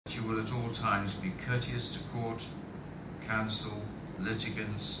you will at all times be courteous to court, counsel,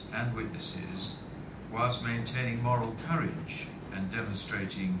 litigants and witnesses, whilst maintaining moral courage and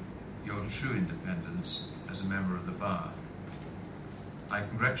demonstrating your true independence as a member of the bar. I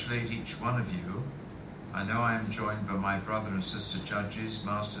congratulate each one of you. I know I am joined by my brother and sister judges,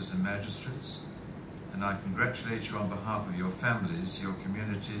 masters and magistrates, and I congratulate you on behalf of your families, your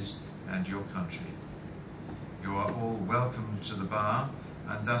communities and your country. You are all welcome to the bar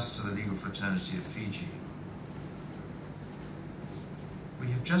and thus to the legal fraternity of Fiji. We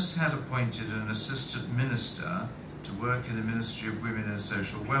have just had appointed an assistant minister to work in the Ministry of Women and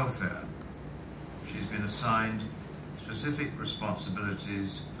Social Welfare. She's been assigned specific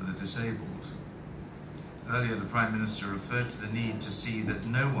responsibilities for the disabled. Earlier, the Prime Minister referred to the need to see that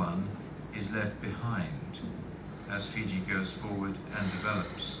no one is left behind as Fiji goes forward and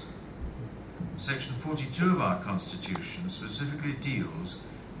develops. Section 42 of our Constitution specifically deals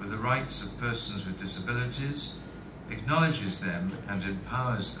with the rights of persons with disabilities, acknowledges them and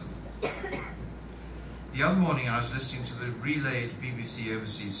empowers them. The other morning I was listening to the relayed BBC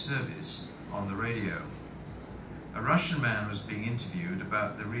Overseas Service on the radio. A Russian man was being interviewed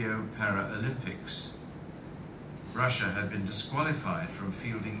about the Rio Paralympics. Russia had been disqualified from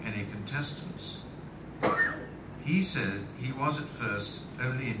fielding any contestants. He said he was at first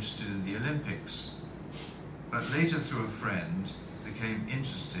only interested in the Olympics, but later through a friend became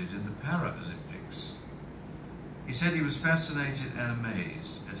interested in the Paralympics. He said he was fascinated and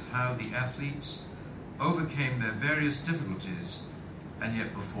amazed at how the athletes overcame their various difficulties and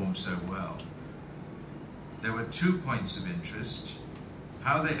yet performed so well. There were 2 points of interest: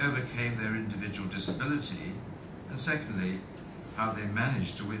 how they overcame their individual disability, and secondly, how they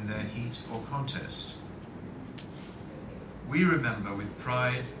managed to win their heat or contest. We remember with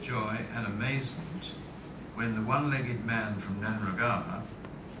pride, joy and amazement when the one-legged man from Nanragar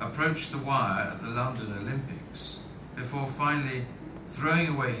approached the wire at the London Olympics before finally throwing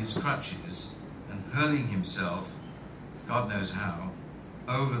away his crutches and hurling himself, God knows how,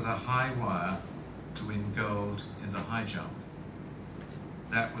 over the high wire to win gold in the high jump.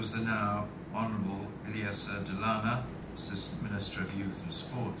 That was the now Honourable Ilyasa Delana, Assistant Minister of Youth and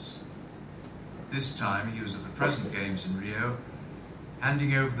Sports. This time he was at the present Games in Rio,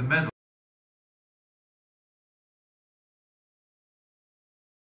 handing over the medal